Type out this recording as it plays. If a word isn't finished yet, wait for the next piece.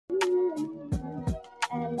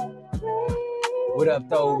What up,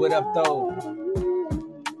 though? What up, though?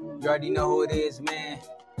 You already know who it is, man.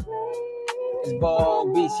 It's Ball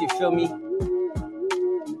Hog Beats, you feel me?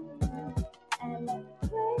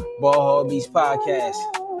 Ball Hog Beats Podcast.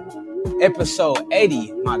 Episode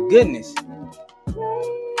 80. My goodness.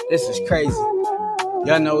 This is crazy.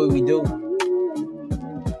 Y'all know what we do.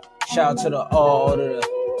 Shout out to all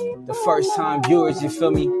the first time viewers, you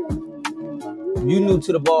feel me? You new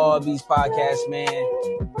to the Ball Hog Beats Podcast, man.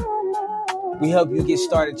 We help you get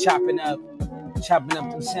started chopping up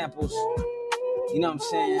them samples. You know what I'm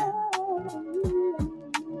saying?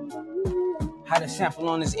 How to sample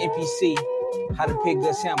on this MPC. How to pick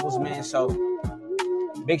good samples, man. So,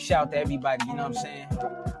 big shout out to everybody. You know what I'm saying?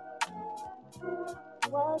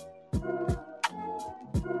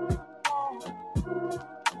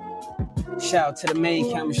 Shout out to the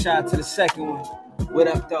main camera. Shout out to the second one. What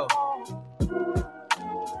up, though?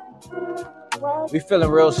 We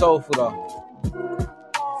feeling real soulful, though.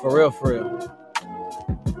 For real, for real.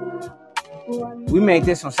 We made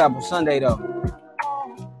this on Sample Sunday, though.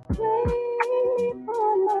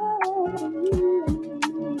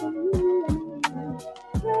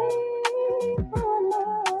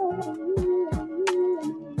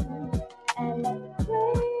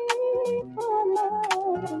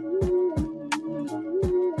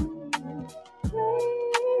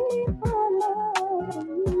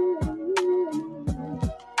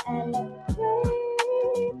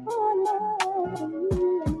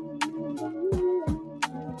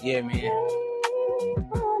 Yeah, man.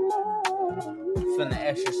 Feeling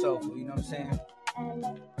extra soulful, you know what I'm saying?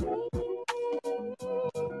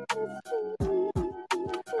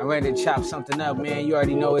 I'm ready to chop something up, man. You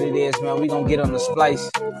already know what it is, man. We gonna get on the splice.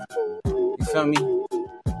 You feel me?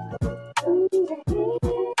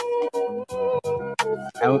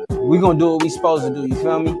 And we gonna do what we supposed to do, you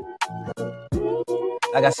feel me?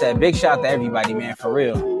 Like I said, big shout out to everybody, man, for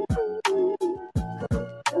real.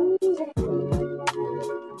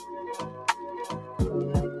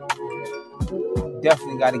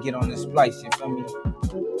 Definitely got to get on this splice, you feel me?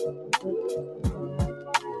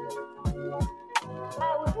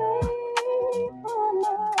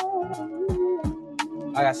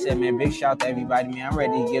 Like I said, man, big shout out to everybody, man. I'm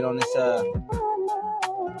ready to get on this,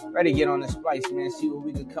 splice, man. See what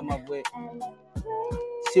we can come up with.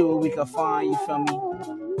 See what we can find, you feel me?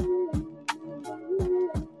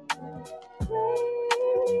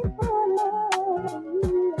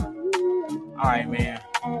 All right, man.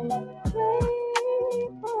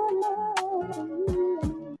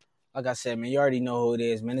 Like I said, man, you already know who it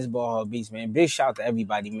is, man. It's Ball Hog Beats, man. Big shout out to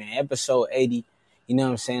everybody, man. Episode 80, you know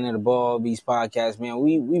what I'm saying, of the Ball Hog Beats Podcast, man.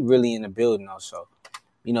 We really in the building, also.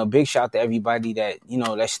 You know, big shout out to everybody that, you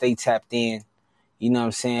know, that stay tapped in. You know what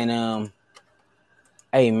I'm saying?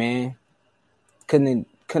 Hey, man, couldn't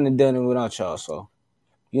have done it without y'all, so.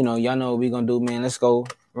 You know, y'all know what we gonna do, man. Let's go.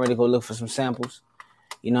 I'm ready to go look for some samples.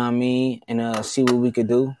 You know what I mean? And see what we could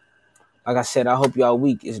do. Like I said, I hope y'all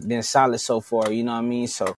week has been solid so far, you know what I mean?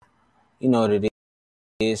 So, you know what it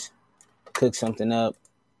is. Cook something up.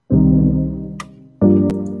 You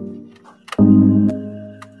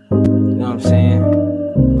know what I'm saying?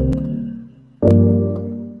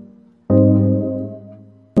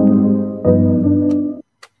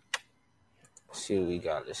 Let's see what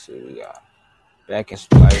we got. Back in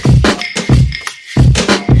splice.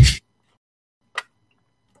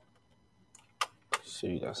 So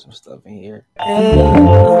you got some stuff in here.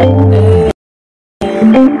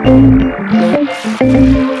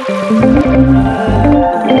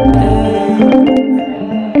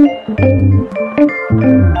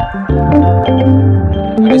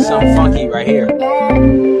 There's something funky right here.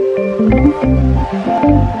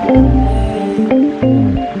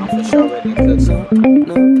 I'm for sure ready to cook some.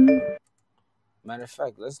 Matter of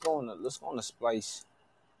fact, let's go on the splice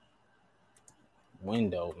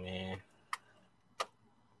window, man.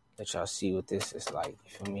 Let y'all see what this is like. You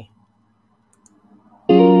feel me?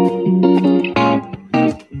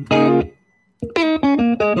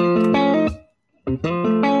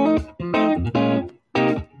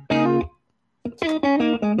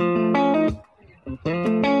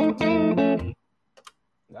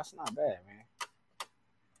 That's not bad, man.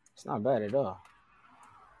 It's not bad at all.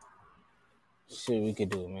 Let's see what we could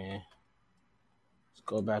do, man. Let's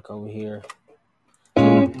go back over here.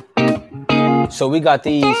 So we got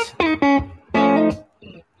these.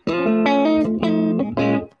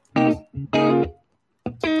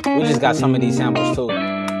 We just got some of these samples too.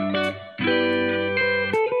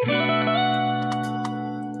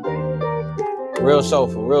 Real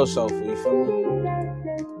soulful, you feel me?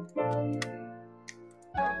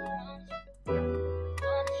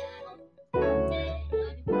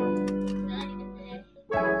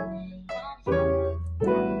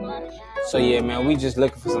 So yeah, man, we just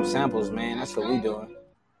looking for some samples, man. That's what we doing.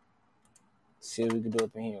 See what we can do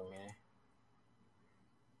up in here,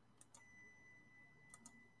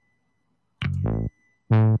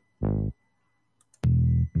 man.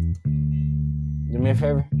 Do me a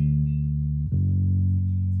favor.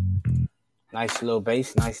 Nice little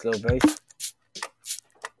bass. Nice little bass.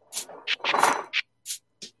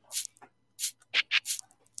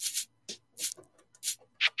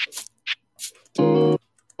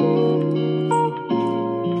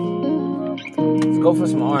 Let's go for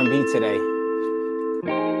some R&B today.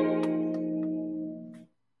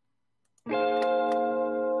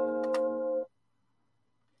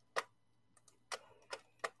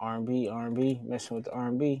 R&B, messing with the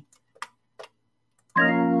R&B.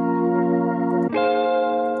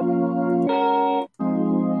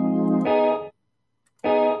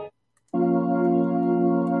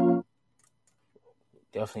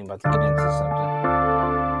 Definitely about to get into something.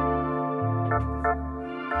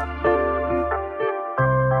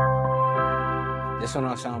 This one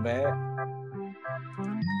don't sound bad.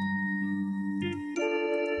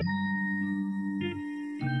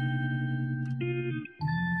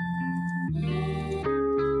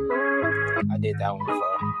 I did that one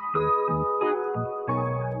before.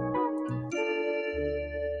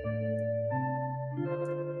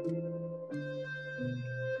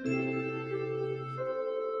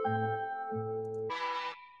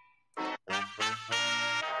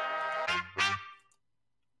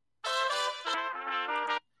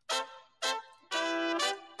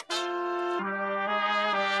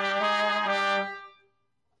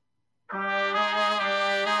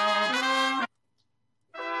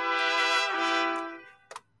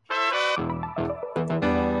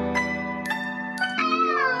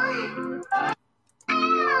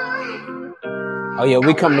 Oh yeah,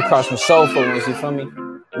 we coming across some soulful ones, you feel me?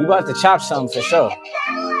 We about to chop something for sure.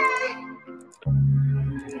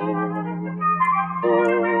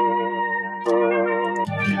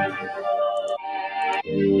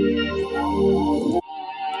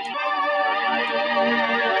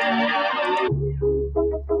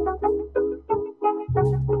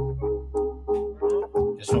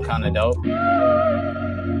 This one kind of dope.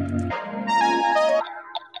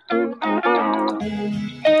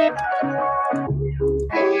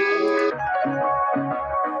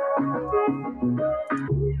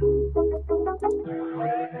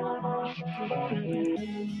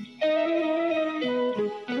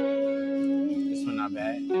 This one not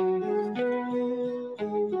bad.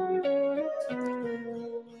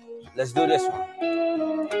 Let's do this one.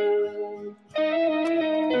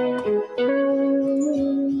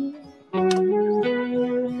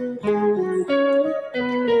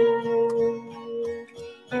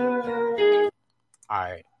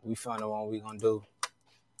 Alright, we found the one we gonna do.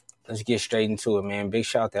 Let's get straight into it, man. Big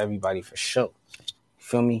shout out to everybody for sure.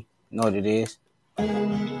 Feel me? Know what it is.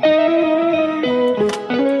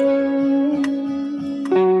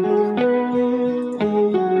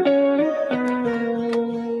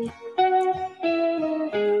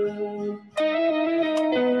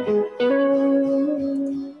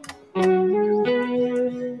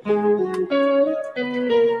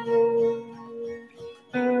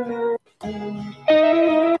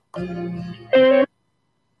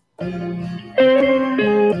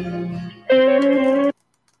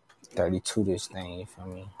 32 this thing, you feel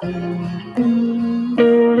me?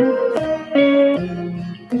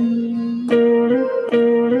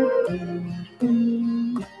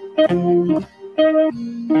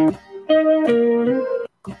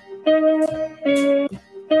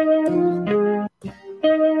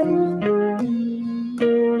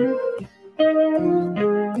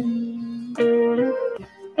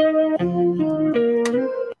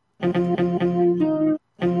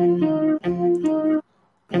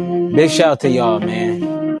 Big shout out to y'all, man.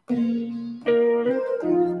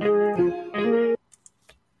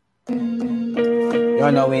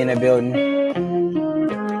 Y'all know we in the building.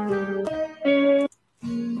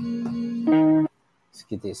 Let's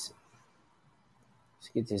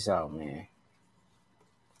get this out, man.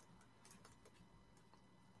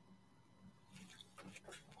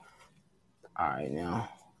 All right,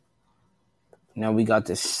 now we got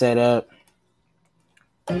this set up.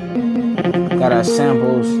 Got our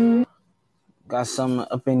samples. Got something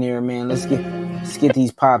up in there, man. Let's get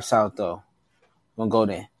these pops out though. We're gonna go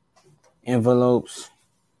to envelopes.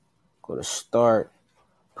 Go to start.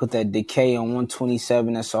 Put that decay on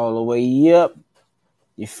 127. That's all the way up.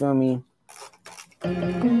 You feel me?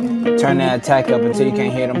 Turn that attack up until you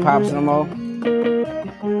can't hear them pops no more.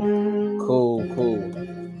 Cool.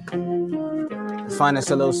 Let's find us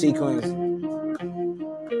a little sequence.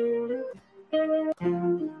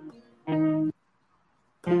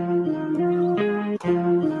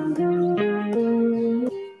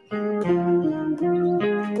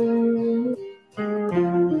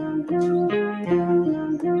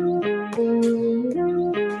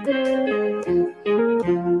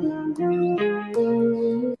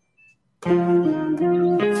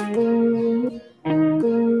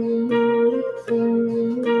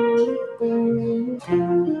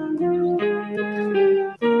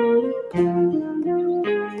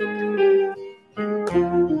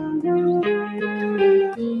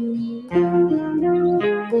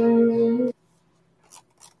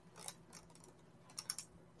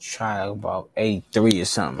 try about 83 or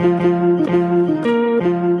something.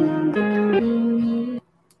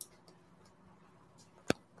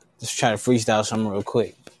 Let's try to freestyle something real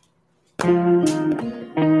quick.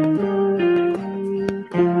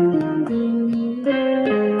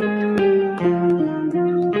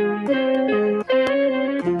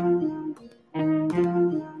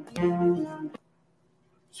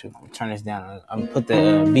 So I'm gonna turn this down. I'm gonna put the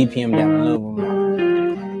BPM down a little bit more.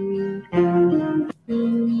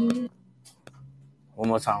 One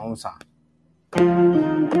more time.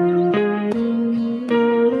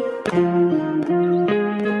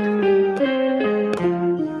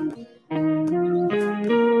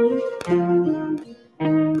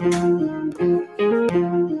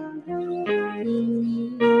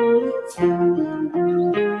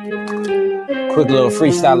 Quick little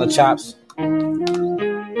freestyler chops.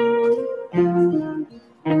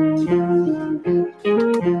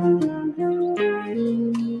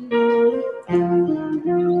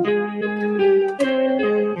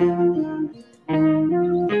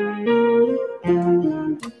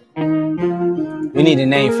 We need a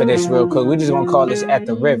name for this real quick. We're just gonna call this At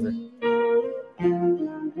the River.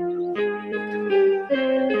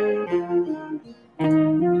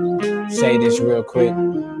 Say this real quick.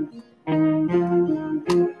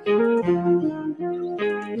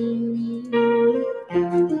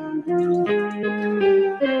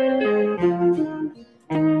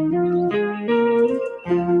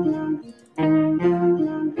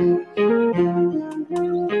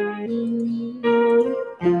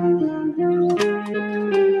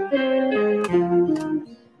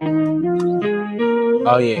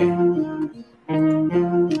 Oh yeah.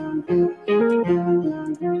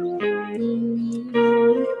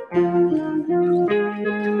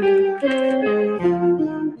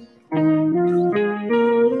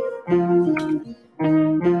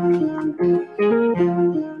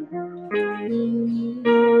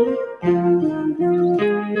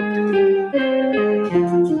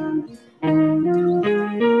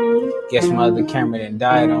 Guess my other camera done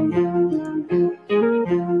died on me.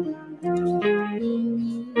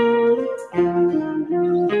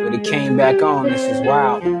 But it came back on. This is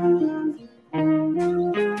wild.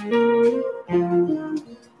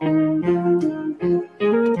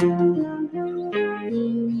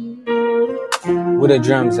 Where the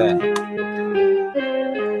drums at?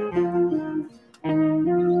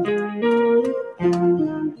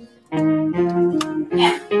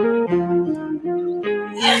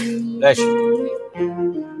 Bless you.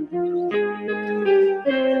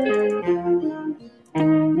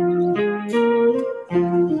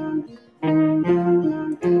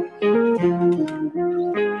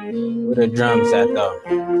 Where the drums at though?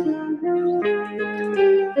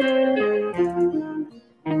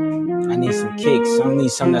 I need some kicks. I need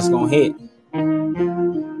something that's gonna hit.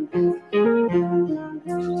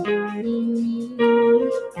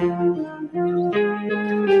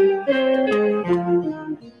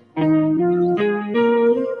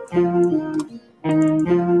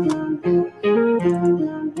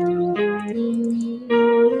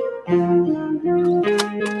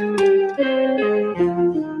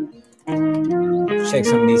 Check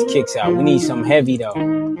some of these kicks out. We need something heavy though.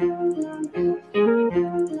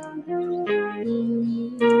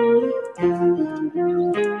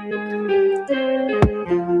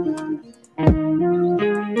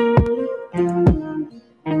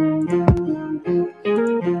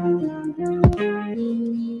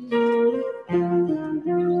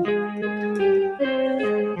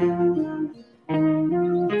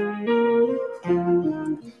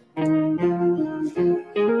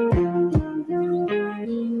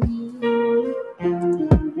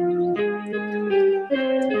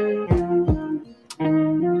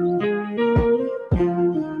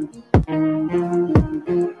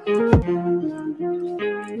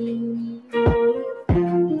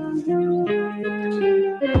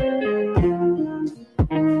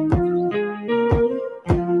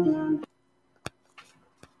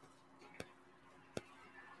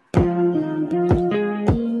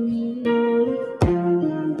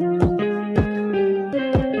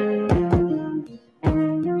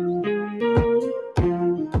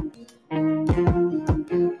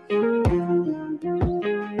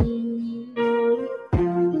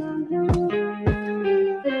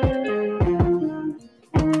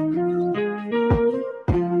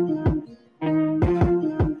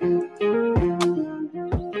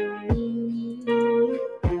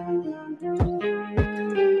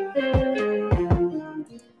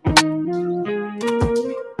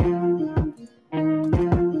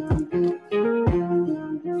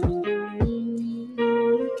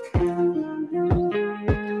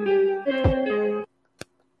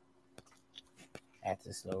 Had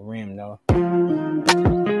this little rim though.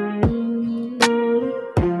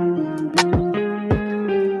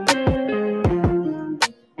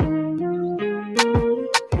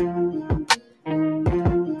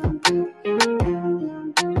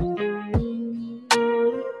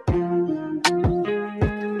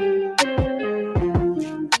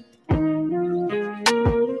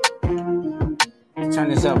 Turn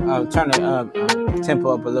this up. Turn the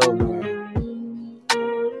tempo up a little bit.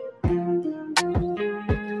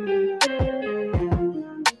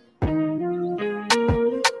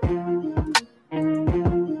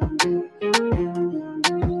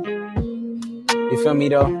 You feel me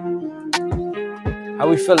though? How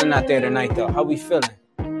we feeling out there tonight though? How we feeling?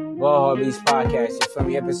 Ball Hall Beats Podcast. You feel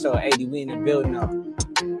me? Episode 80. We in the building though.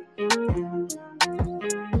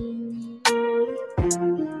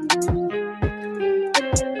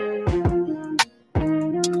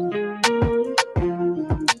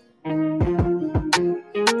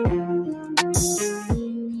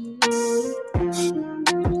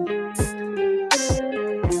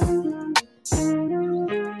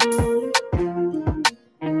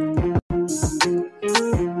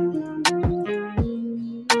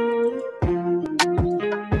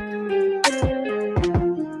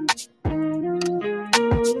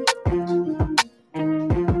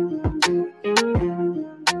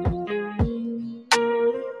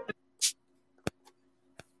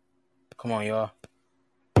 Come on, y'all.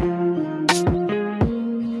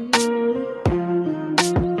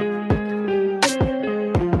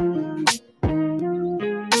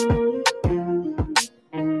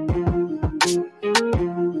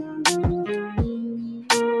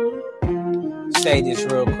 Say this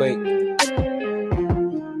real quick.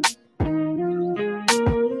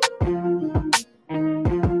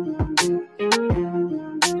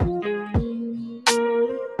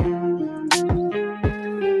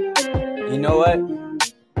 You know what?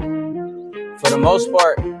 For the most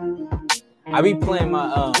part, I be playing my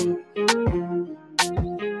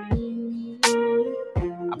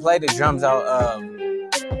I play the drums out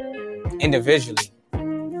individually.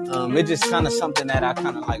 It's just kind of something that I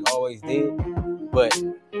kind of like always did. But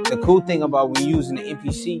the cool thing about when you're using the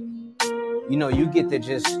MPC, you know, you get to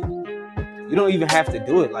just, you don't even have to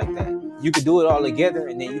do it like that. You could do it all together,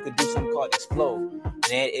 and then you could do something called explode, and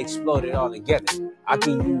then explode it all together. I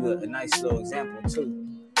can give you a nice little example too.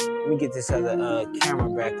 Let me get this other camera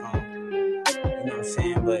back on. You know what I'm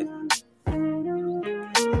saying? But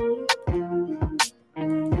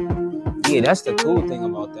yeah, that's the cool thing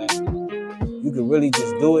about that. You can really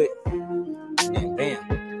just do it, and then bam,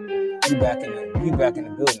 you back in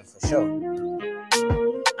the building for sure.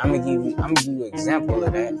 I'm gonna give you an example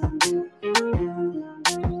of that.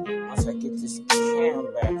 Once I get this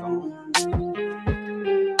cam back on.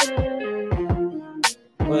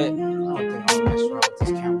 But I don't think I'm gonna mess around with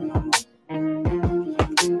this camera no more.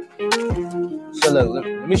 So look,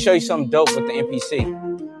 let me show you something dope with the MPC.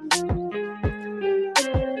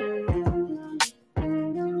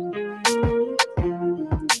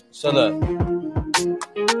 So look.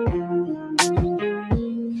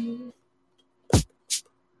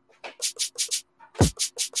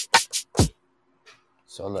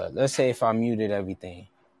 So look, let's say if I muted everything.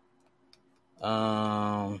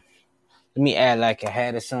 Let me add like a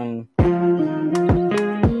hat or something.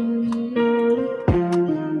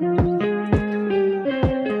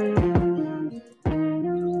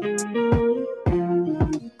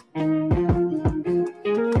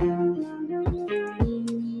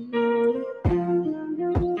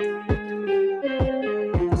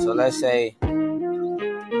 So let's say,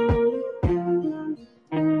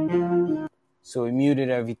 so we muted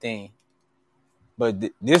everything. But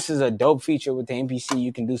this is a dope feature with the MPC.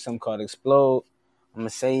 You can do something called explode. I'm going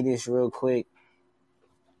to say this real quick.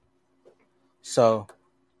 So,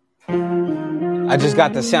 I just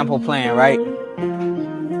got the sample playing, right?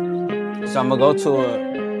 So I'm going to go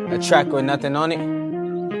to a track with nothing on it.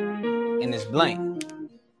 And it's blank.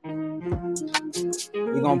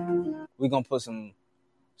 We're gonna put some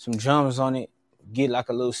drums on it. Get like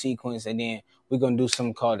a little sequence. And then we're going to do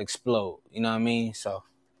something called explode. You know what I mean? So,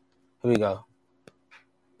 here we go.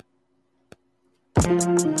 But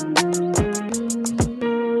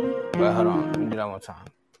hold on, let me do that one time.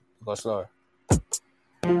 Go slower.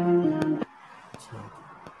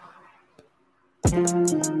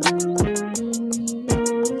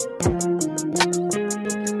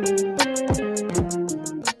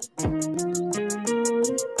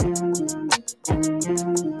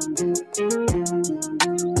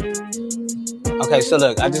 Okay, so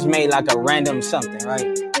look, I just made like a random something,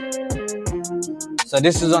 right? So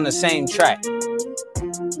this is on the same track.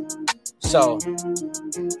 So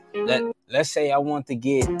let's say I want to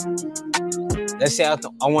get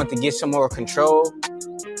some more control,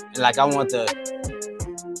 and like I want to,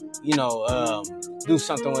 do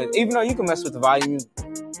something with. Even though you can mess with the volume,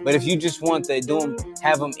 but if you just want to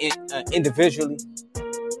have them individually,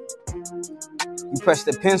 you press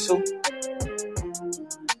the pencil,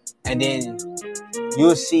 and then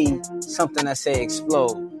you'll see something that say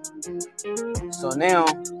explode. So now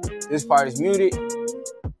this part is muted.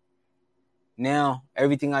 Now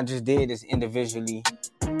everything I just did is individually.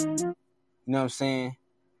 You know what I'm saying?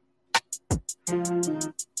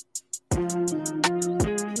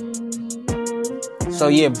 So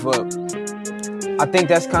yeah, but I think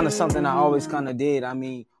that's kind of something I always kind of did. I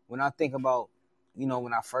mean, when I think about,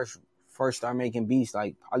 when I first started making beats,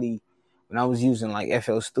 like probably when I was using like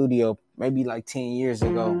FL Studio, maybe like 10 years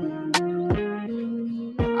ago,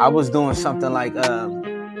 I was doing something like,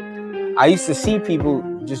 I used to see people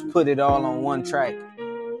just put it all on one track,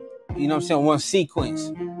 you know what I'm saying, one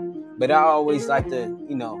sequence. But I always like to, I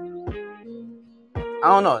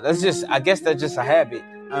don't know. I guess that's just a habit.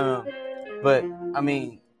 But I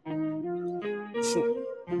mean,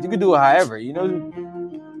 you can do it however, It's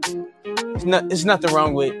nothing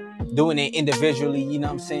wrong with doing it individually, you know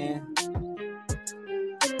what I'm saying?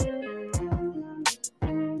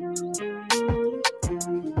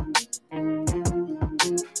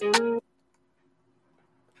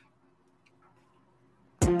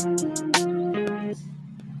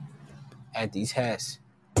 At these hats.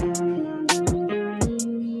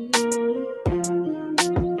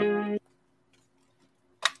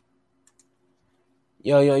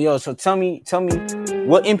 Yo. So tell me,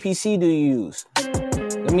 what MPC do you use?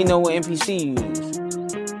 Let me know what MPC you use.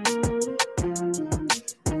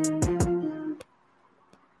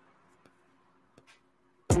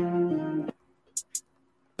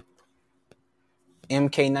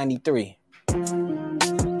 MK93.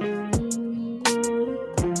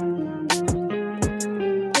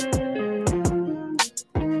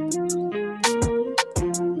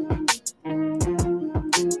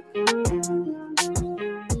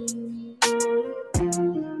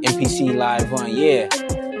 MPC Live 1, yeah.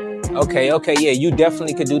 Okay, yeah, you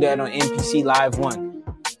definitely could do that on MPC Live 1.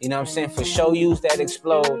 You know what I'm saying? For show use that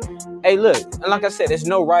explode. Hey, look, and like I said, there's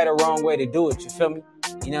no right or wrong way to do it, you feel me?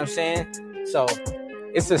 You know what I'm saying? So,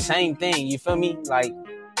 it's the same thing, you feel me? Like,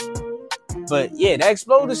 but yeah, that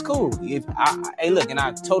explode is cool. Hey, look, and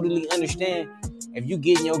I totally understand if you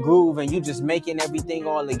get in your groove and you just making everything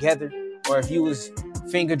all together, or if you was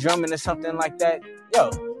finger drumming or something like that, yo,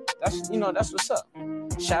 that's what's up.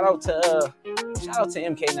 Shout out to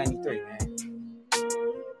MK93, man.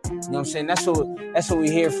 You know what I'm saying? That's what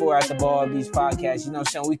we're here for at the Ball Beats Podcast. You know what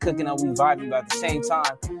I'm saying? We cooking up, we vibing, but at the same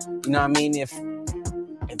time, you know what I mean? If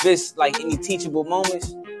it's like any teachable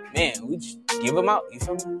moments, man, we just give them out. You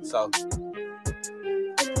feel me? So,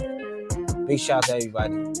 big shout out to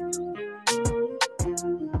everybody.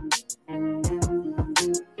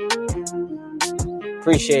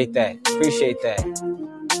 Appreciate that.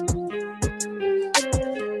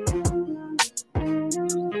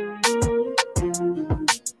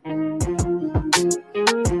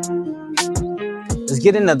 Let's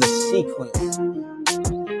get another sequence.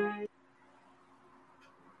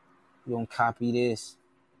 We're gonna copy this.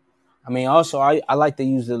 I mean, also, I like to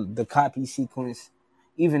use the copy sequence,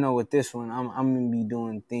 even though with this one, I'm gonna be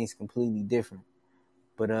doing things completely different.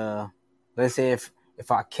 But let's say if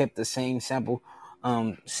I kept the same sample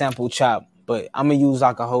chop, but I'm gonna use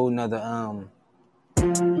like a whole nother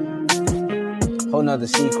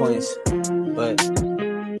sequence, but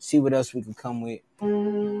see what else we can come with.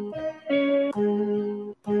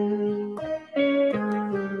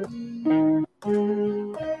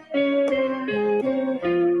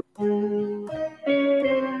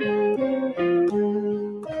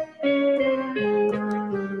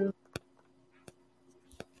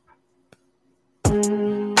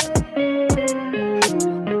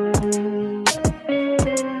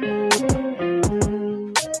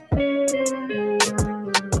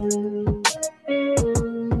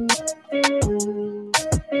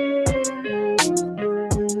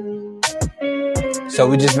 So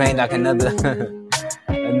we just made like another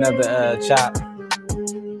chop.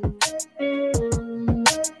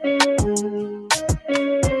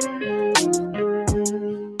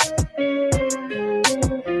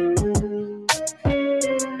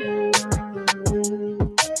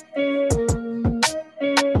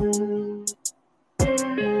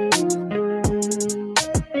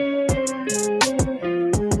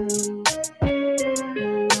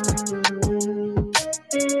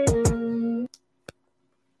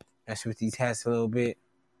 Mess with these hats a little bit.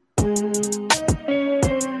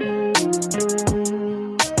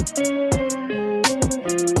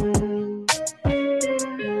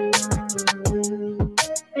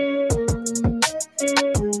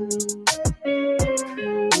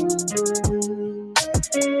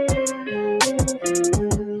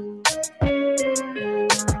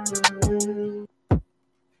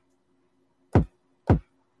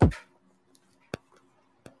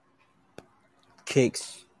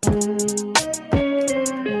 kicks.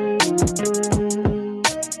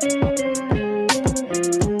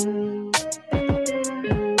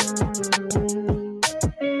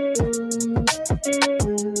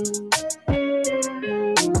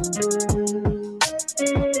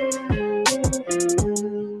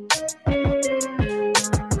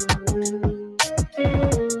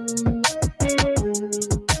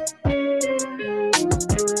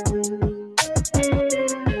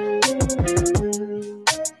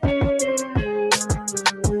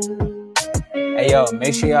 Hey yo,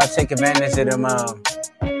 make sure y'all take advantage of them.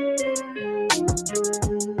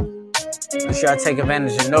 Make sure y'all take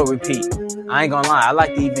advantage of no repeat. I ain't gonna lie, I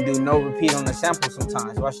like to even do no repeat on the sample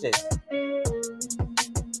sometimes. Watch this.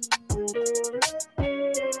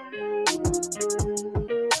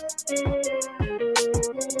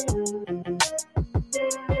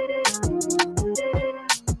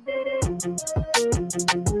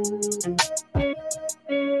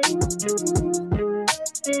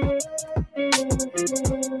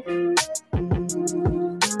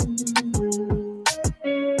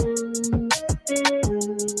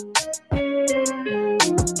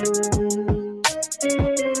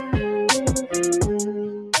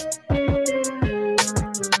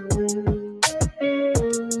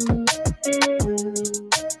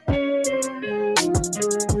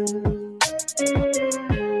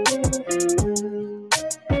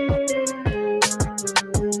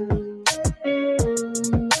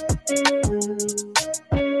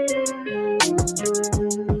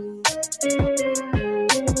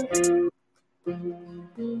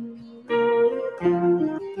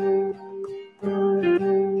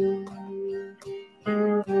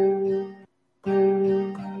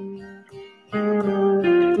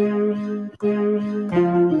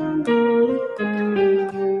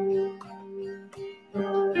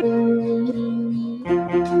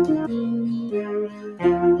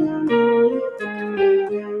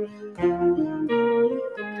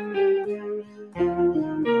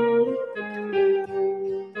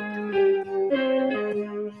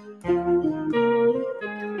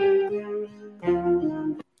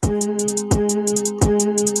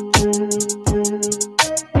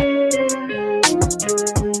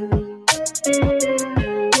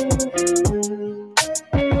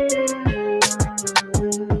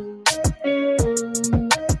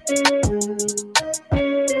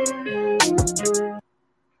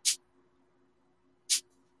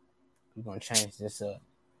 We're gonna change this up.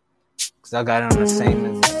 Cause I got it on the same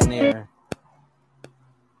as the snare.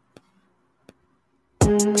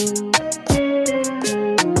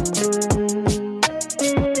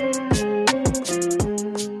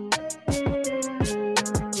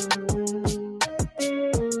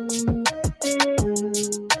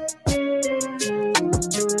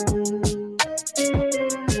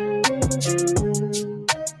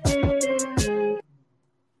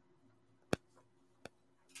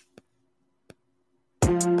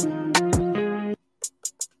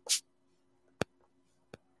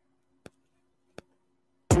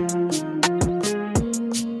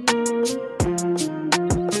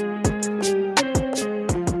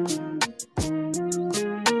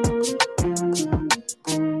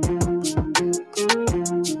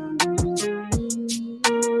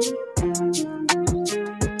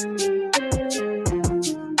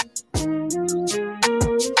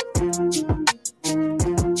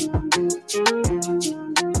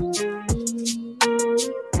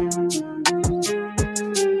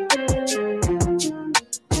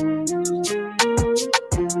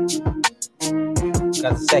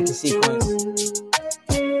 Got the second sequence.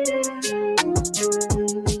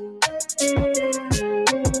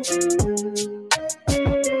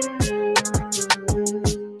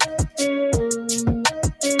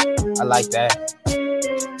 I like that.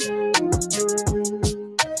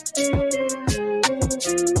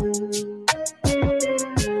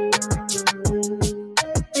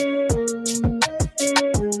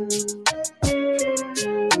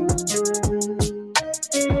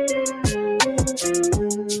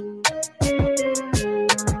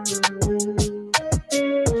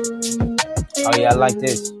 Oh yeah, I like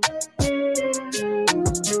this.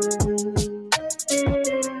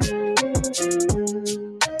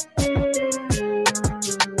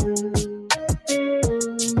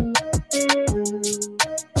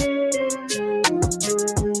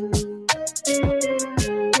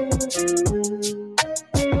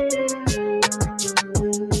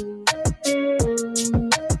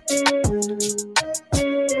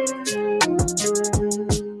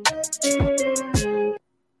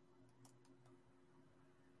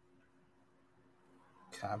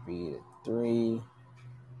 Copy the 3.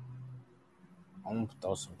 I'm gonna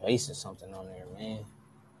throw some bass or something on there, man.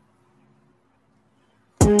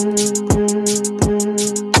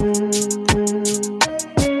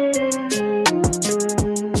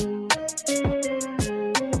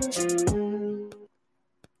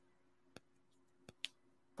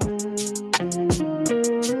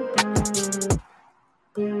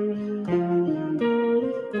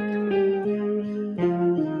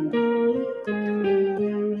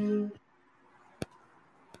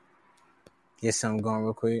 Get something going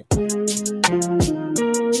real quick.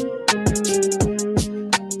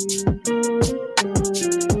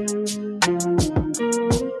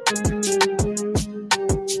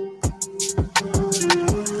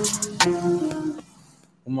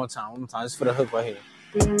 One more time. Just for the hook right here.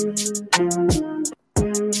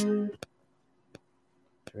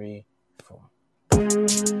 3, 4.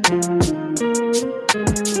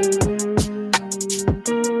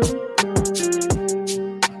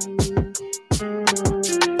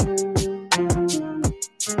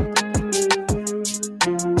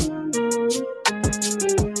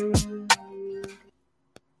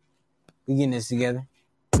 We getting this together.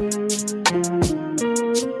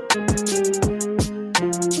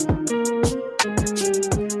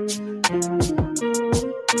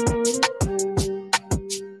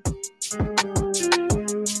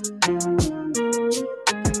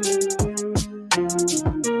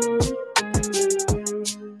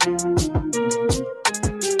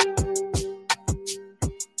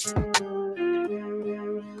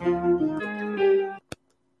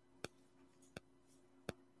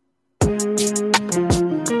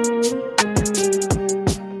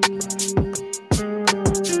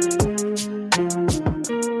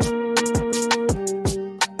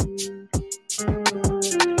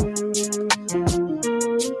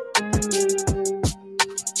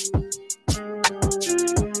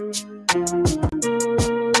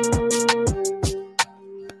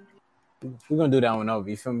 We're gonna do that one over,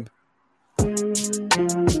 you feel me?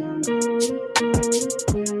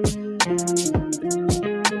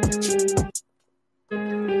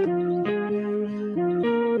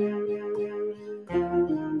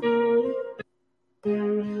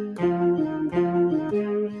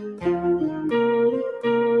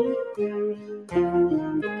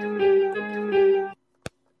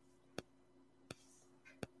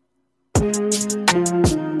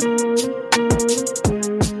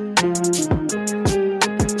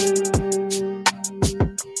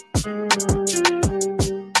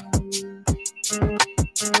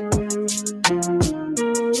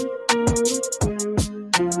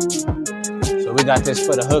 We got this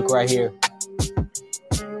for the hook right here.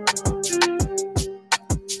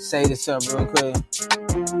 Say this up real quick.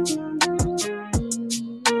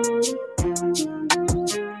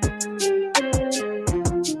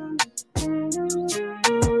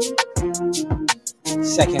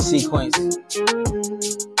 Second sequence.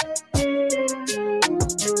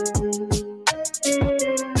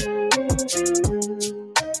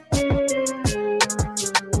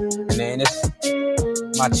 And then this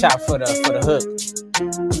my chop for the hook.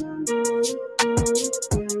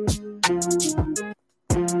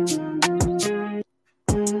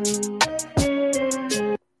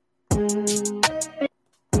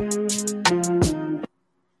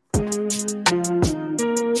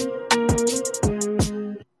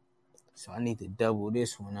 So I need to double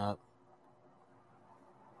this one up.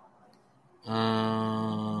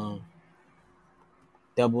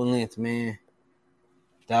 Double length, man.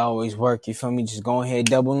 That always work. You feel me? Just go ahead,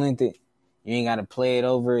 double length it. You ain't gotta play it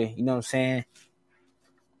over it. You know what I'm saying?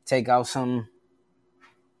 Take out something.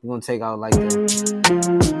 You're gonna take out like that.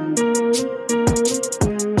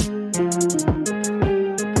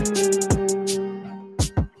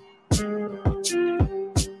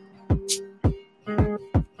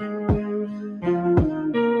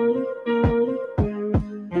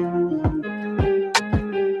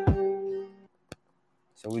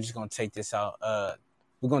 So we're just gonna take this out.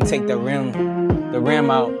 We're gonna take the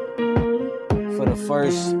rim out for the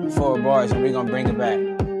first 4 bars, and we're gonna bring it back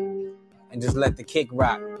and just let the kick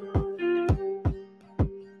rock.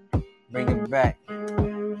 Bring it back.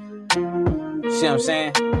 See what I'm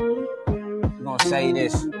saying? We're gonna say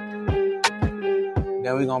this, then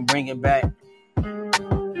we're gonna bring it back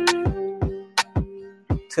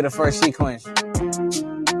to the first sequence.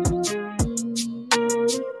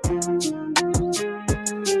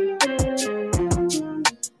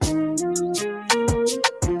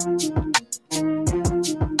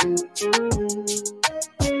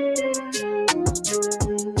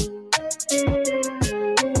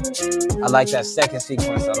 I like that second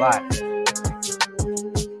sequence a lot.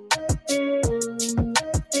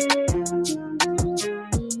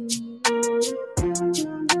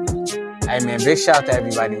 Hey, man, big shout out to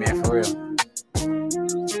everybody, man, for real.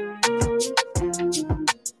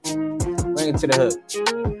 Bring it to the hook.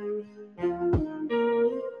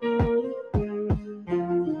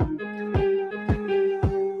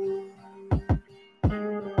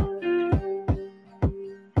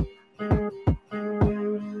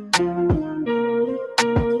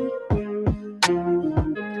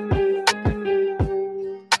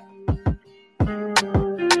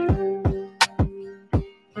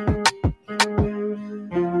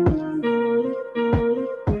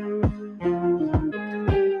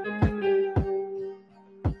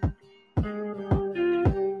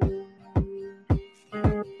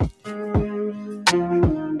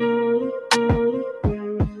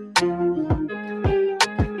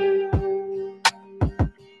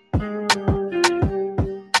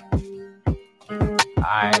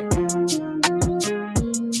 Alright.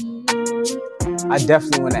 I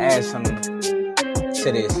definitely want to add something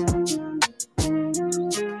to this.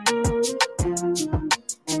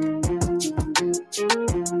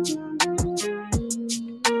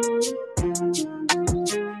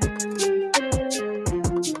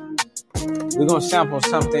 We're going to sample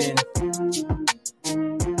something.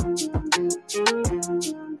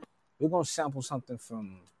 We're going to sample something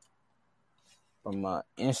from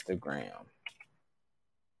Instagram.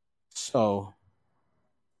 So,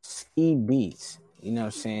 Ski Beats, you know what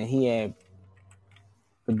I'm saying? He had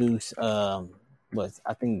produced, Dead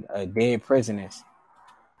Prisoners.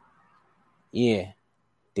 Yeah,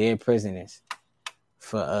 Dead Prisoners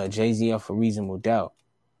for Jay-Z off of Reasonable Doubt.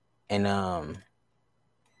 And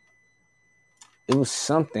it was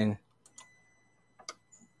something.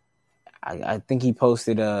 I think he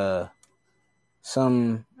posted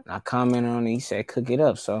some. I commented on it. He said, "Cook it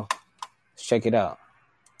up." So let's check it out.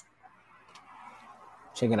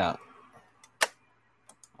 Check it out.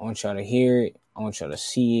 I want y'all to hear it. I want y'all to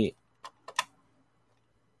see it.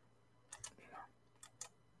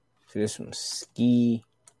 So this one, Ski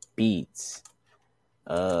Beats.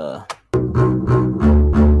 Hold on.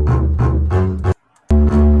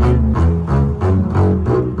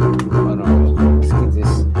 Let's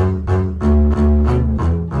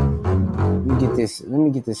get this. Let me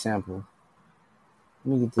get this sample.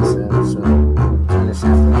 Let me get this turn the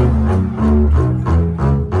sample.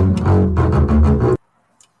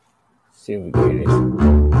 See if we can hear this.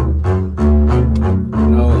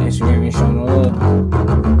 No, Instagram ain't showing no love.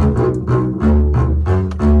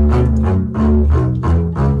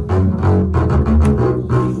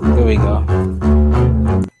 Here we go.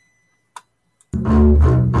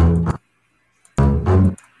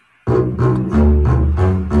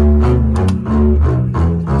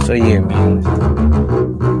 So yeah, man.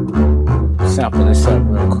 Sample this up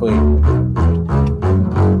real quick.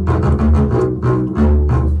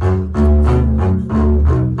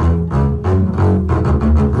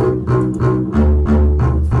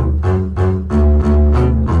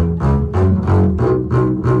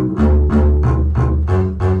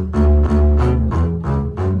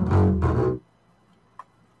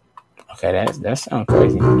 Okay, that sounds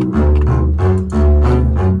crazy.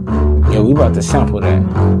 Yeah, we about to sample that.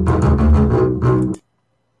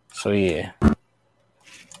 So yeah,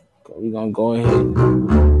 we gonna go ahead.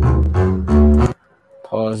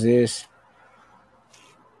 Pause this.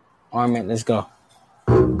 Armin, let's go.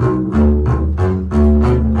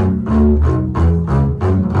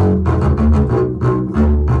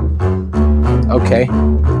 Okay.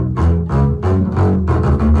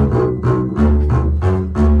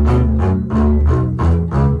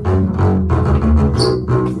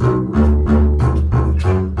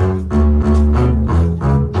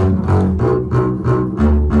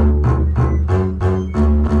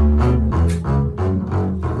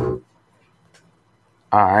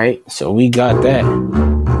 All right, so we got that.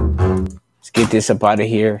 Let's get this up out of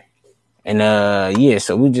here. And yeah,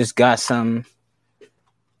 so we just got some,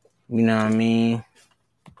 you know what I mean?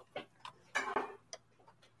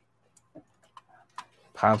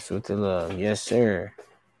 Pops with the love. Yes, sir.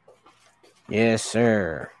 Yes,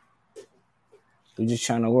 sir. We just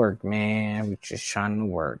trying to work, man. We just trying to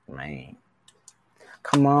work, man.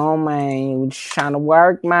 Come on, man. We just trying to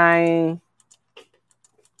work, man.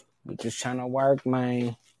 We just trying to work,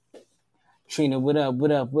 man. Trina, what up,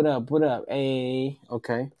 what up, what up, what up? Hey,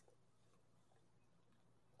 okay.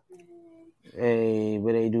 Hey,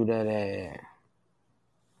 where they do that at?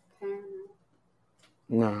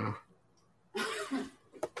 No.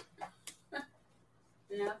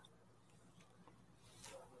 Yeah.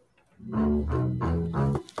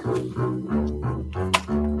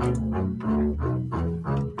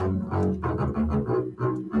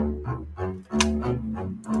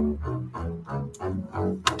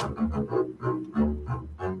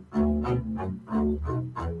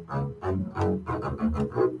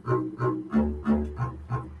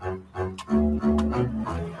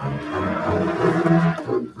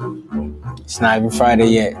 It's not even Friday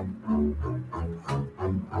yet.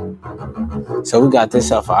 So we got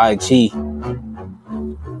this off of IG.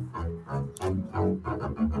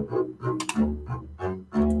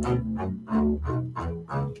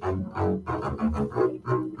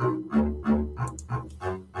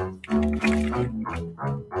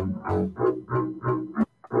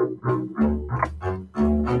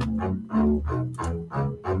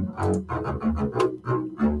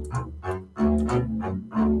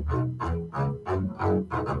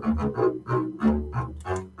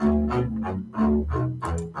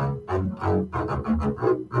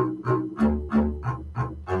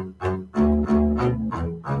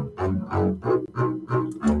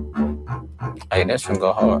 Hey, that's gonna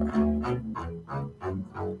go hard.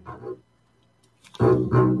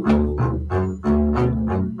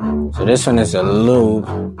 So this one is a lube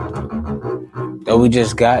that we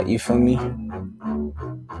just got, you feel me?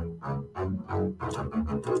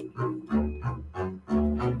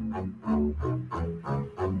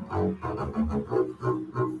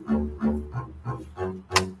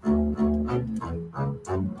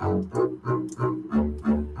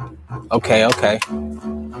 Okay.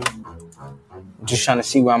 Just trying to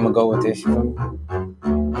see where I'm gonna go with this, you feel me?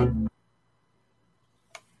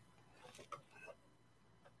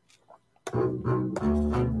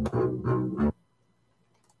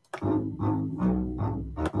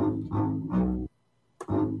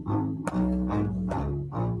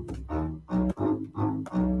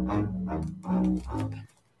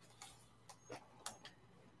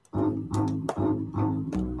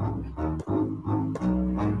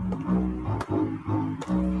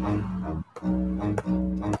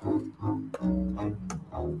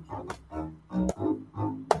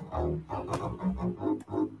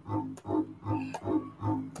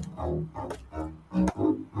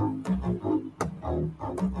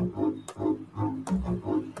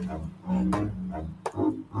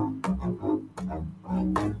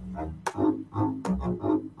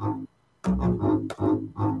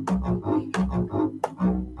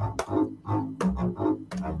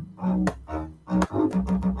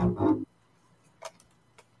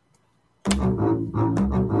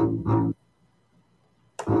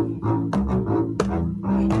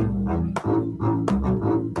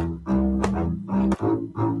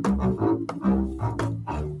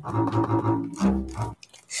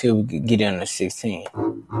 See if we can get in the 16.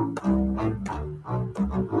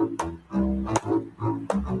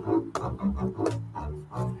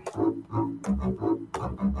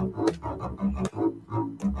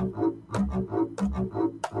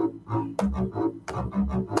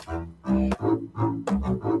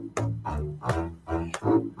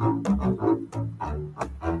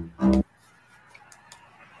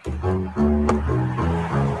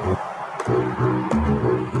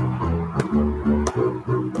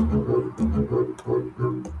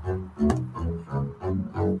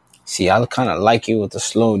 See, I kind of like it with the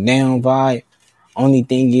slow down vibe. Only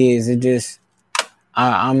thing is,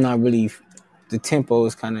 I'm not really, the tempo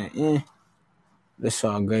is kind of, That's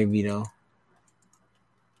all gravy though.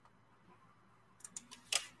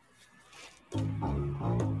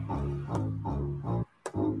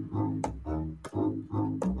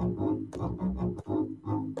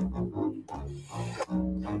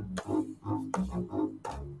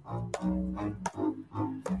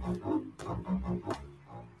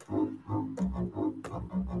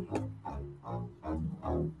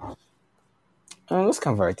 Let's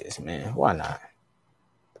convert this, man. Why not?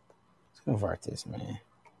 Let's convert this, man.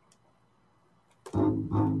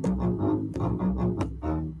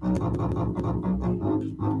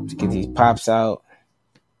 Let's get these pops out.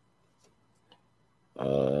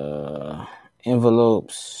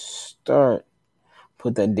 Envelopes. Start.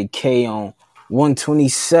 Put that decay on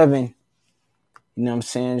 127. You know what I'm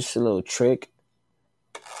saying? Just a little trick.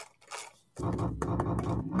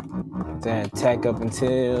 Then tack up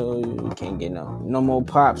until you can't get no more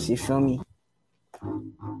pops. You feel me?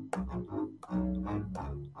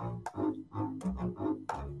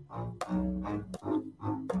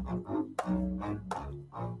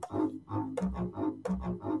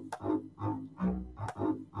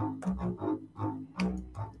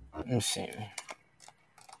 Let me see.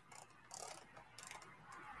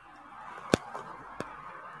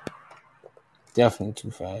 Definitely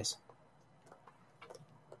too fast.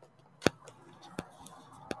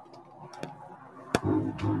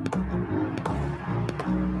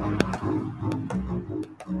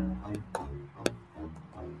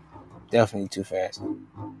 Definitely too fast.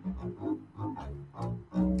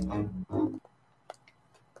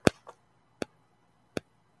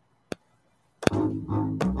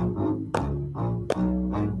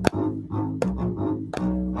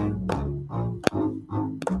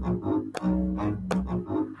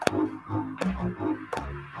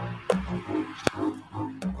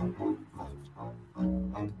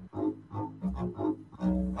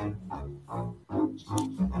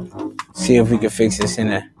 See if we can fix this in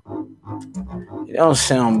there. It don't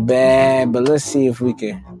sound bad, but let's see if we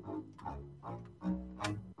can.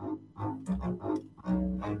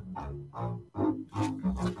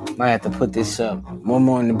 Might have to put this up one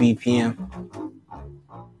more in the BPM.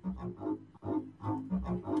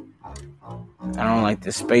 I don't like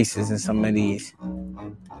the spaces in some of these.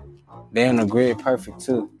 They on the grid perfect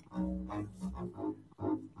too.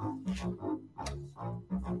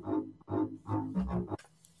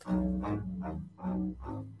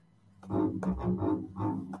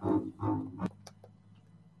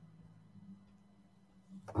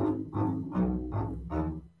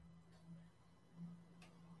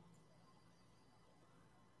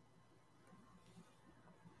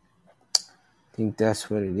 I think that's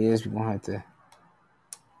what it is. We're gonna have to.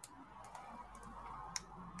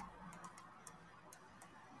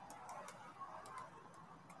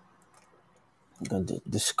 I'm gonna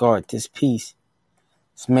discard this piece.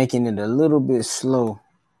 It's making it a little bit slow.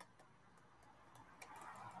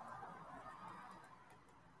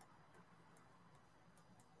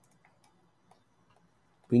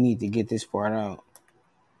 We need to get this part out.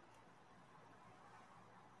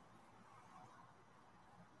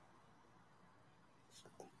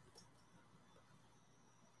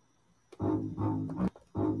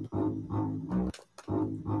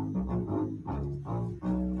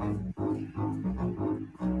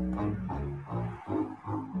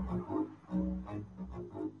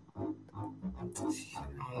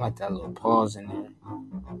 I don't like that little pause in there.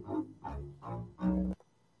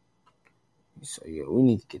 So yeah, we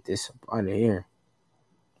need to get this up out of here.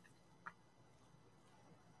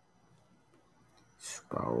 It's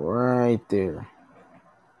about right there.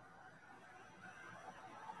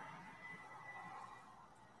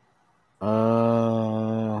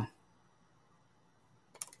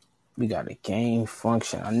 We got a gain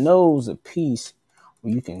function. I know it was a piece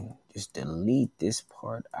where you can just delete this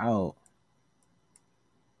part out.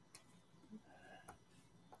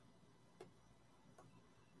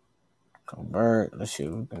 Convert. Let's see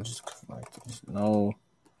if we can just convert this. No,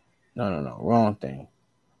 wrong thing.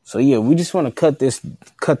 So yeah, we just want to cut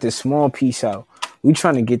this small piece out. We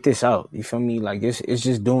trying to get this out. You feel me? Like it's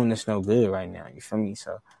just doing us no good right now. You feel me?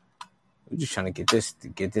 So we're just trying to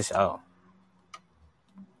get this out.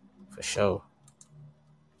 For sure.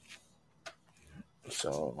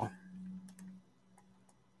 So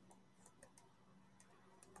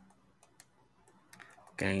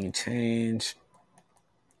gain change.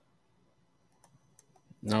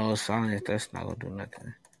 No silence, that's not gonna do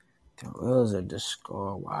nothing. There is a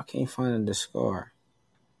discard. Why I can't find a discard?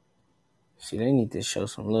 See, they need to show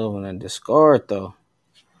some love on that discard though.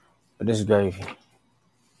 But it's gravy.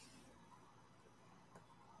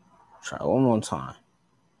 Try one more time.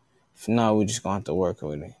 If not, we're just gonna have to work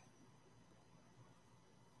with it.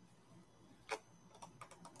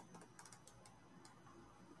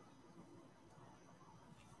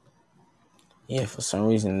 Yeah, for some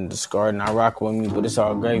reason the discard not rock with me, but it's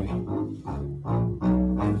all gravy.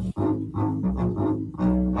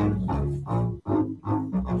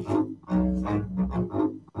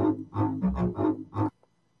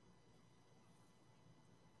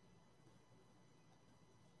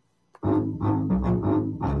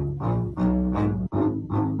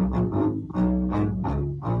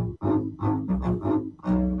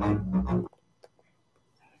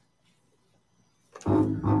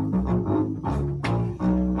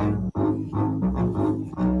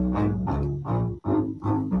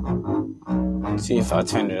 See if I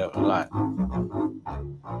turn it up a lot.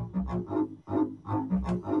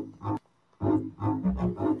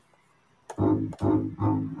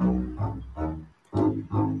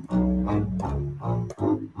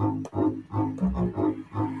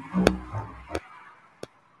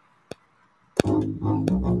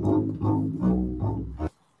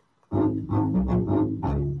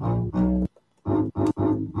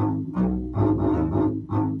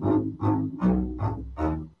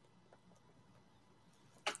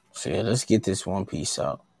 So yeah, let's get this one piece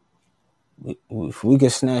out. If we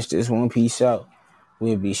can snatch this one piece out,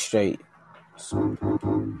 we'll be straight. So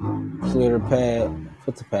clear the pad,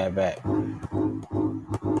 put the pad back.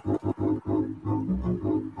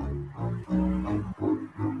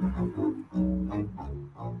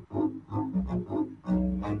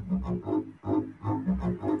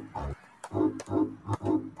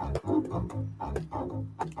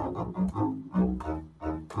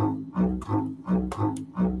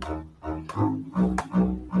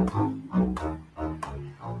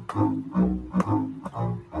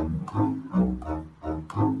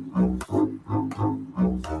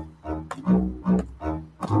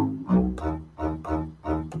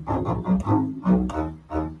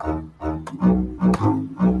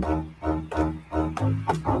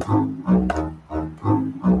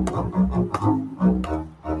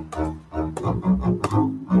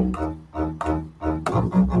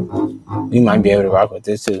 We might be able to rock with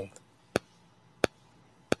this too.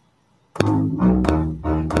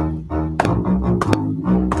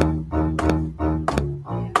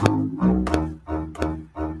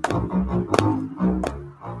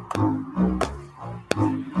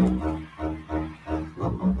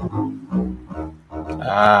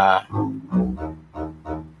 Ah.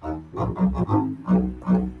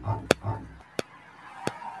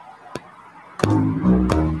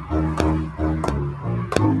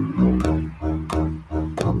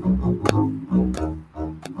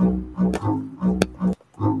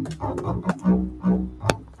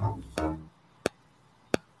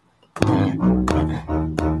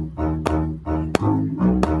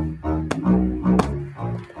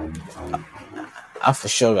 I for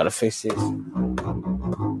sure gotta fix this.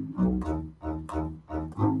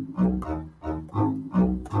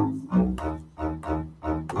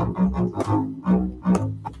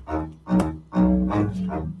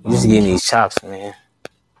 Just getting these chops, man.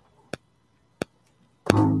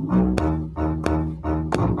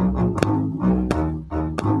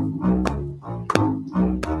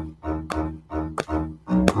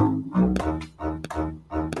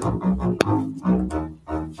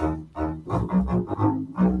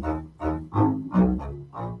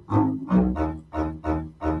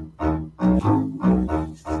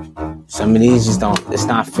 Some of these just don't, it's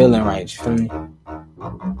not feeling right, you feel me?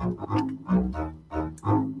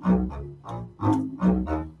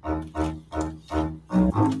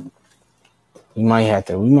 We might have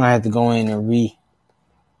to go in and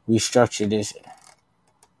restructure this,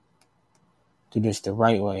 do this the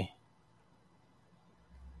right way.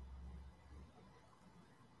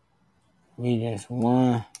 Regions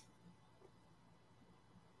 1.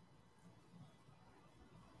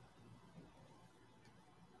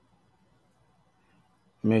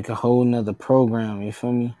 Make a whole nother program, you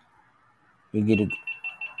feel me? We get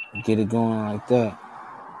it going like that.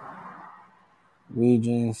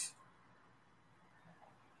 Regions.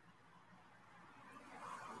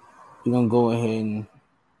 We're gonna go ahead and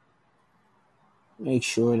make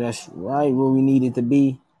sure that's right where we need it to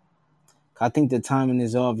be. I think the timing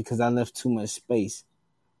is off because I left too much space.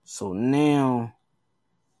 So now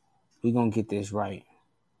we're gonna get this right.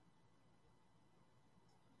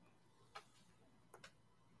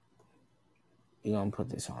 We're gonna put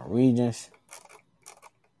this on regions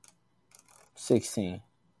 16.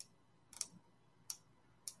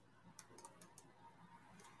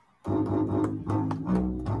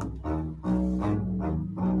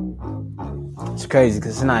 It's crazy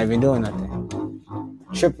because it's not even doing nothing.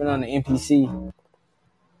 Tripping on the NPC,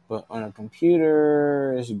 but on a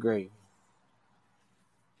computer, it's great.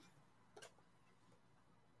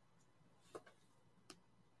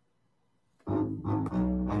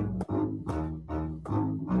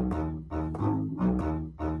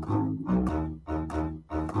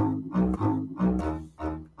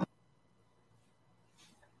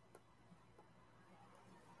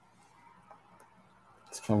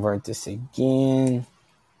 Let's convert this again.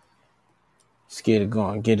 Let's get it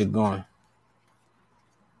going.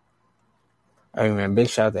 Hey man, big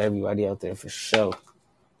shout out to everybody out there for sure.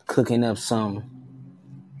 Cooking up something.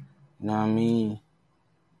 You know what I mean?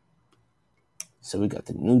 So we got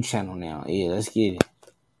the new channel now. Yeah, let's get it.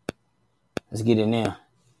 Let's get it now.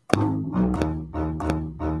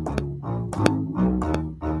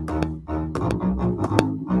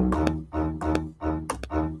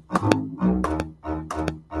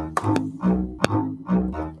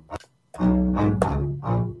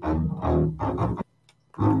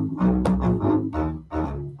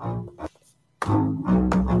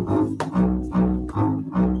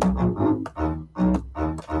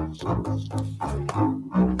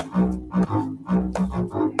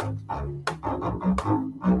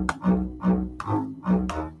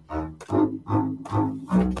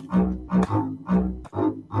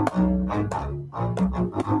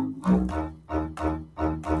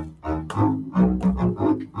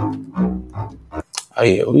 Oh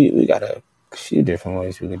yeah, we got a few different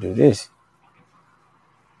ways we can do this.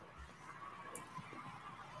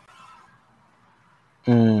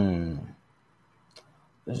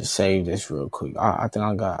 Let's just save this real quick. I think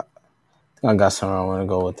I got somewhere I want to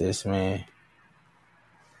go with this, man.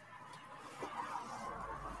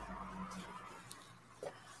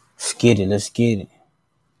 Let's get it. Let's get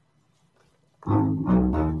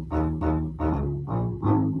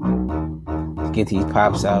these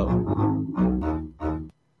pops out.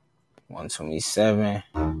 127.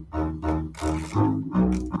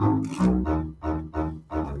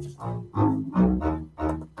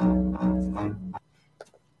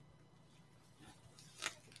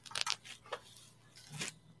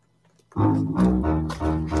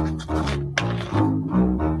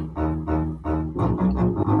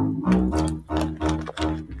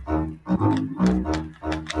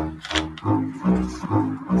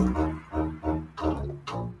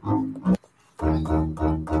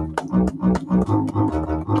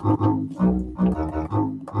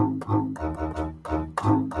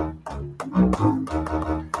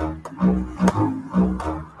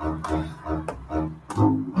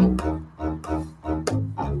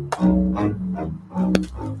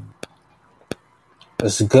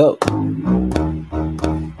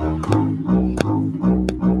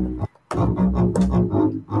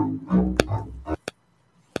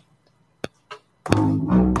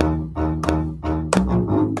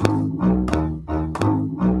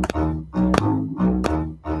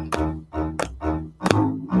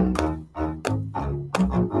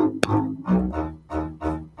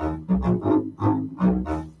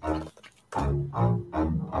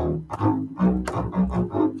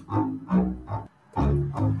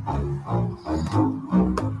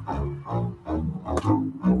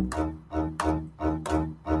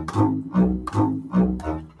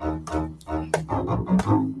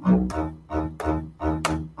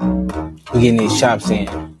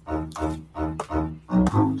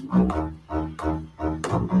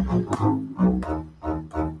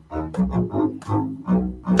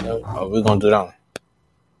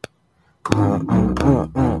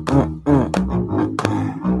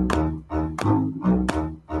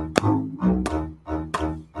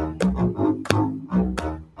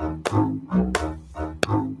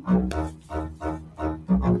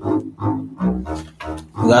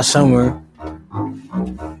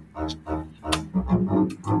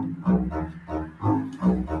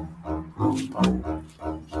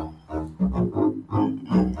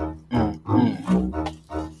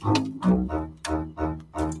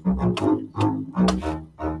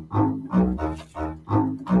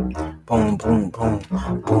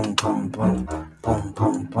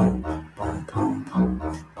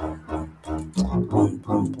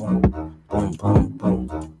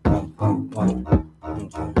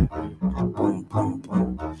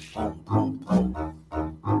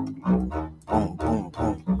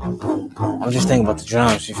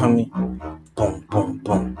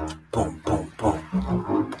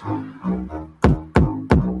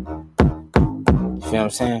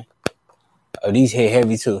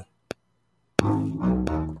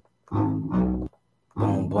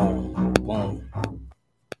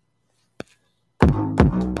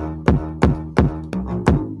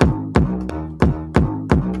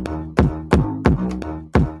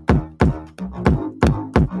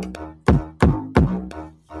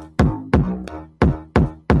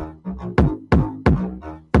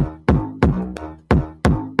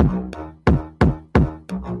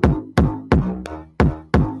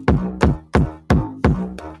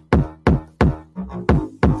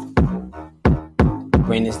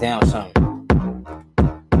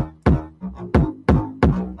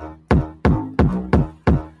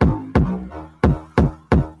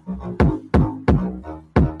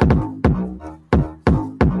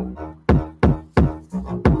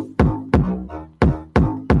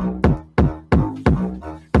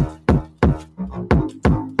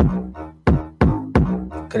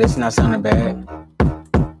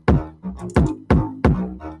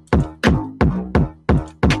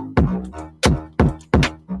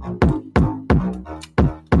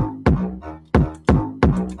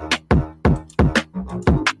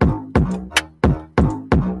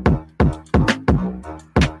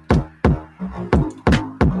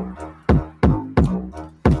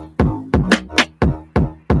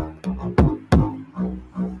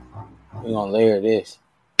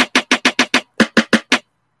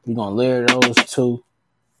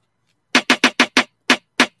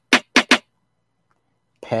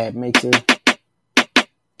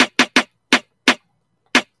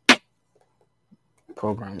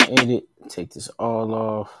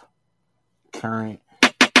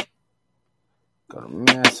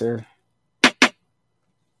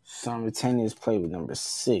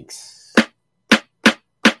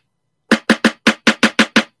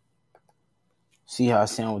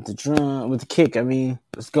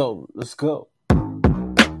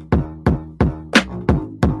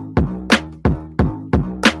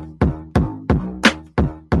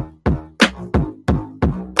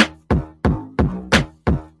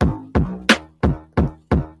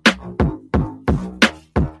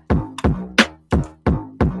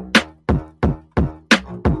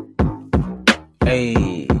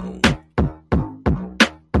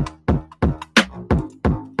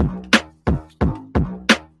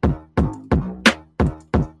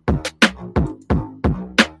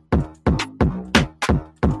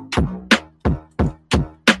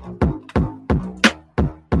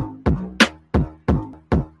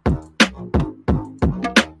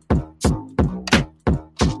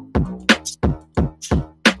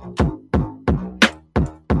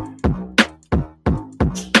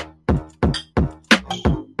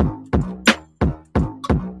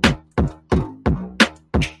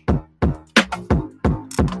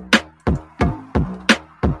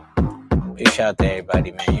 shout out to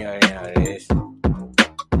everybody, man. You already know what it is.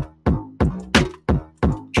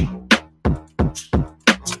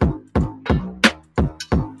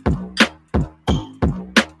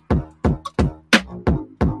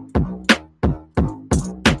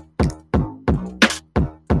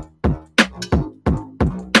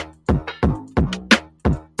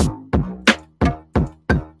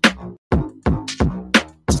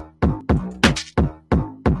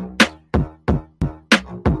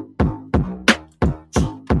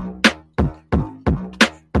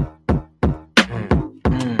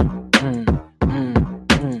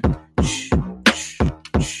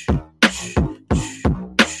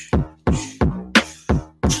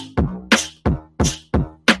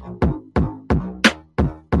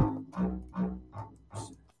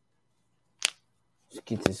 Let's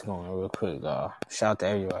get this going real quick, y'all. Shout out to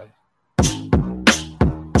everybody.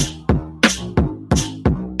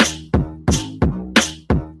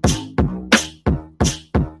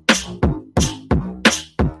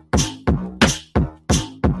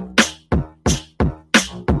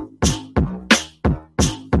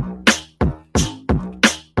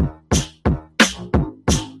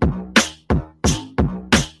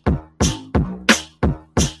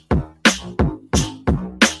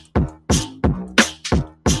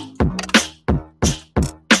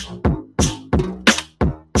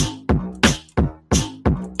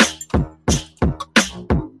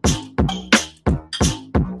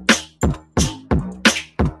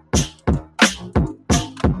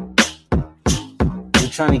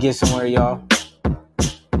 Trying to get somewhere, y'all.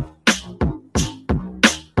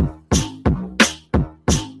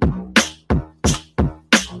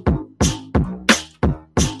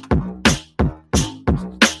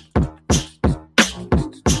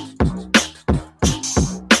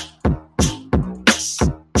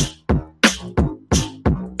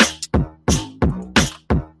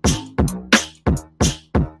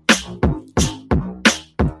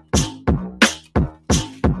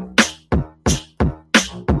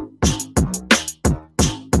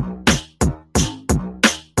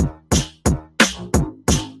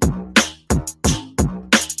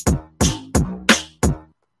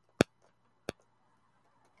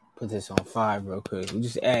 Put this on 5 real quick. We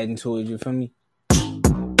just adding to it, you feel me?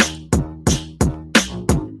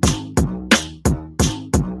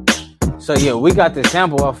 So yeah, we got the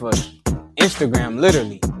sample off of Instagram,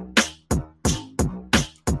 literally.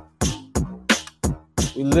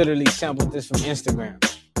 We literally sampled this from Instagram.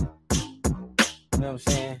 You know what I'm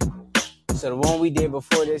saying? So the one we did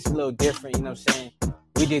before this is a little different, you know what I'm saying?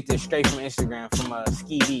 We did this straight from Instagram, from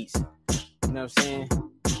Ski Beats. You know what I'm saying?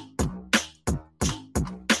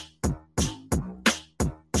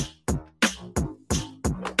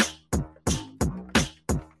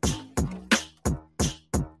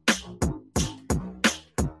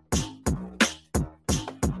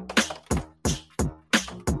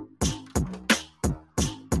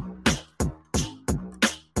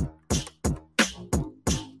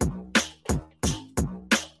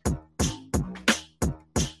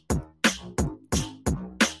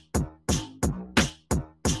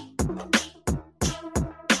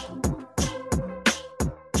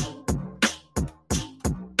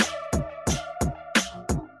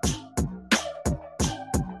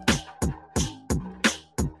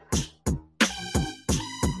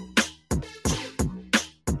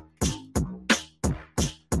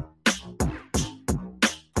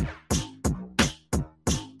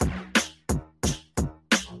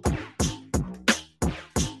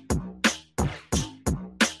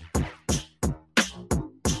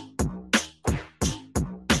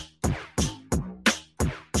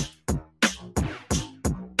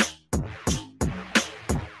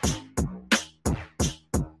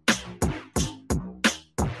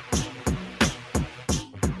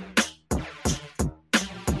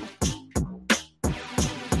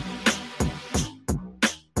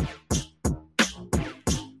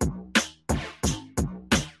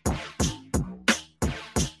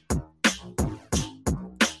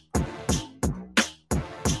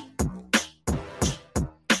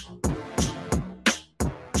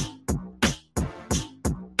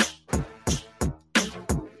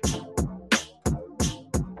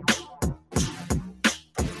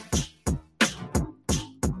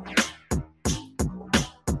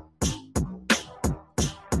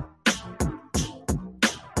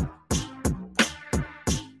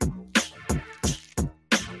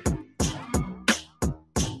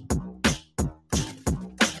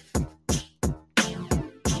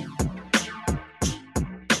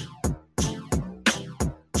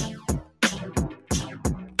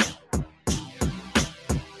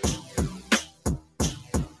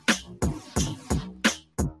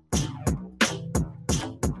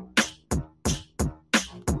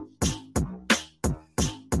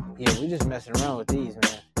 Yeah, we just messing around with these, man.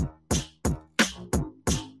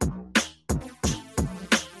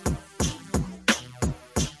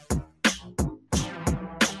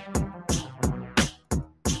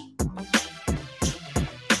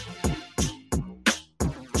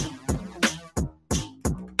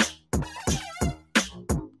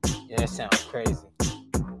 Yeah, that sounds crazy.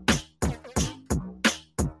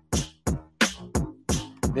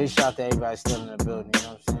 Big shout to everybody still in the building, you know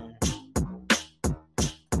what I'm saying?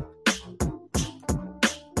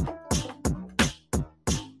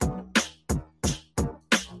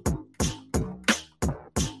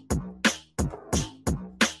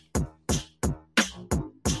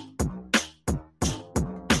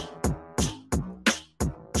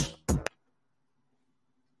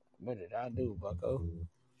 What did I do, bucko?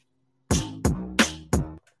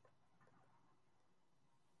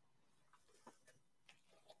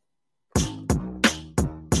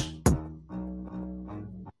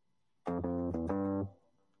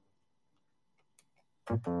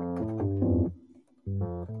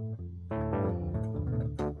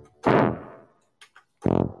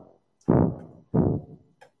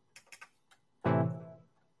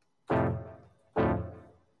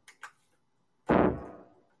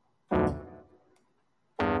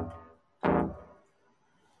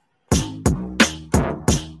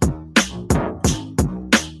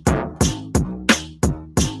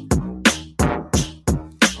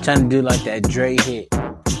 Trying to do like that Dre hit.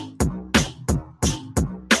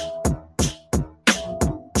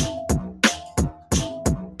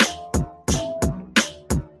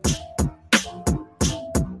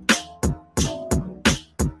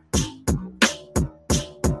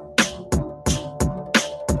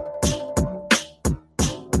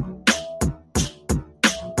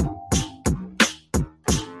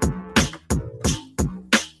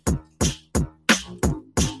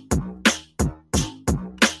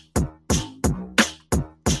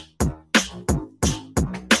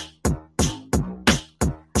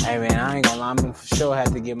 Hey man, I ain't gonna lie, I'm gonna for sure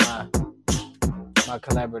have to get my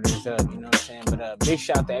collaborators up, you know what I'm saying? But big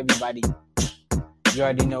shout to everybody. You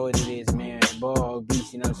already know what it is, man. Ball Hog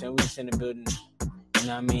Beats, you know what I'm saying? We just in the building, you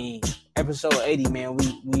know what I mean? Episode 80, man.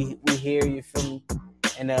 We here, you feel me?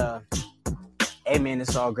 And hey man,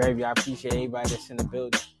 it's all gravy. I appreciate everybody that's in the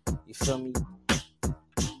building. You feel me?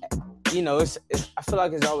 You know, it's I feel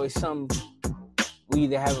like it's always something. We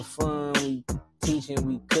either having fun, we teaching,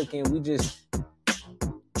 we cooking, we just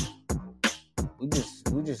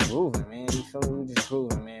grooving, man. You feel me? We just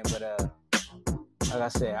grooving, man. But like I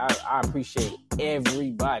said, I appreciate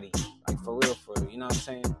everybody. Like for real, you know what I'm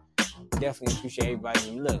saying? Definitely appreciate everybody.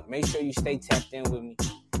 And look, make sure you stay tapped in with me.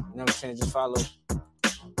 You know what I'm saying? Just follow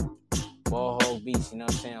Ball Hog Beats, you know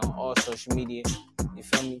what I'm saying, on all social media. You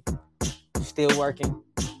feel me? Still working,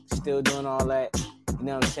 still doing all that. You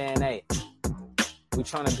know what I'm saying? Hey, we're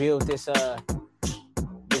trying to build this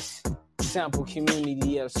sample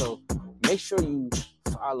community up. So make sure you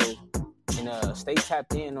follow and stay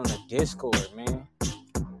tapped in on the Discord, man.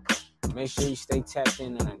 Make sure you stay tapped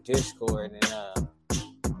in on the Discord, and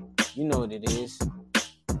you know what it is.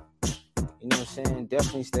 You know what I'm saying?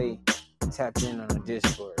 Definitely stay tapped in on the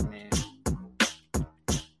Discord, man.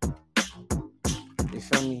 You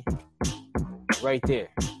feel me? Right there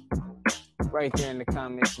in the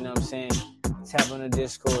comments, you know what I'm saying? Tap on the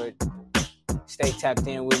Discord, stay tapped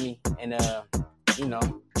in with me, and you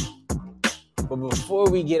know. But before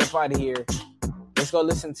we get up out of here, let's go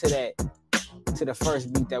listen to the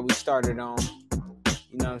first beat that we started on.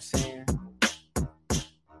 You know what I'm saying?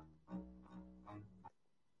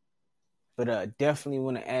 But definitely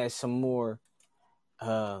want to add some more.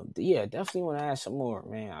 Definitely want to add some more,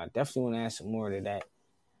 man. I definitely want to add some more to that.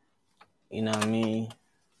 You know what I mean?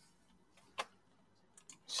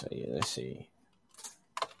 So yeah, let's see.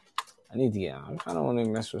 I kind of want to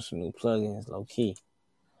mess with some new plugins, low key.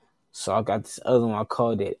 So I got this other one. I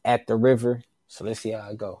called it At the River. So let's see how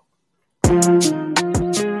it go.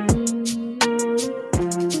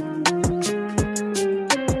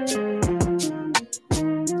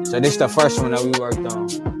 So this is the first one that we worked on.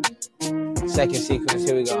 Second sequence,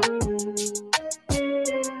 here we go.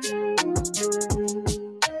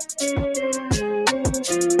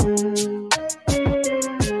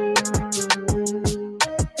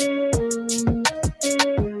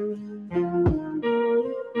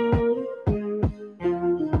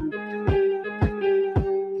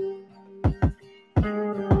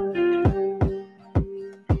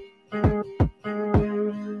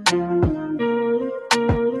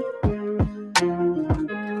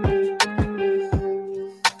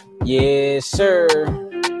 Yes, sir.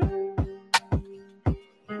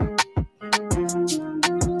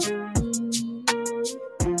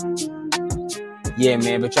 Yeah,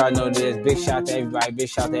 man, but y'all know this. Big shout to everybody. Big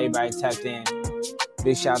shout to everybody tapped in.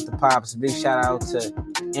 Big shout out to Pops. Big shout out to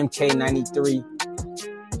MK93.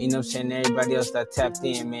 You know what I'm saying? Everybody else that tapped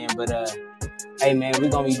in, man. But, hey, man, we're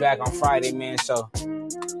going to be back on Friday, man. So,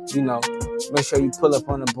 you know, make sure you pull up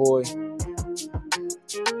on the boy.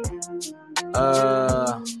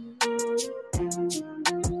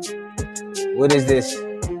 What is this?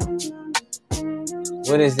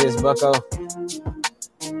 What is this, Bucko?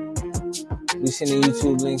 You sending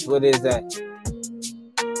YouTube links. What is that?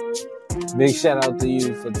 Big shout out to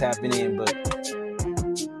you for tapping in. But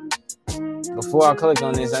before I click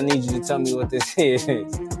on this, I need you to tell me what this is. You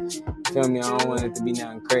feel me? I don't want it to be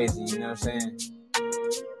nothing crazy. You know what I'm saying?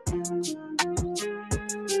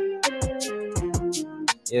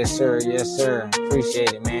 Yes, sir. Yes, sir.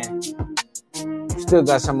 Appreciate it, man. Still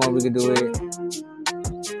got some more we could do with it.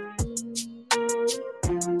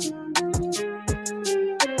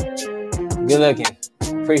 Good looking.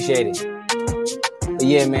 Appreciate it. But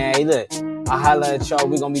yeah, man. Hey, look. I'll holla at y'all.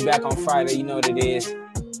 We're going to be back on Friday. You know what it is.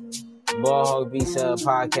 Ball Hog Beats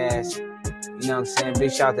podcast. You know what I'm saying?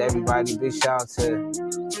 Big shout out to everybody. Big shout out to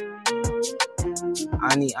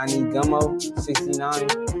Ani Gummo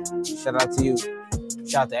 69. Shout out to you.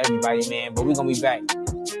 Shout out to everybody, man. But we're going to be back.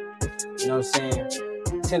 You know what I'm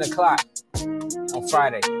saying? 10 o'clock on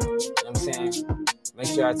Friday. You know what I'm saying? Make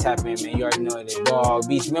sure I tap in, man. You already know it is. Ball Hog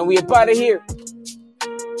Beats, man. We up out of here.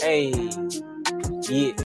 Hey. Yeah.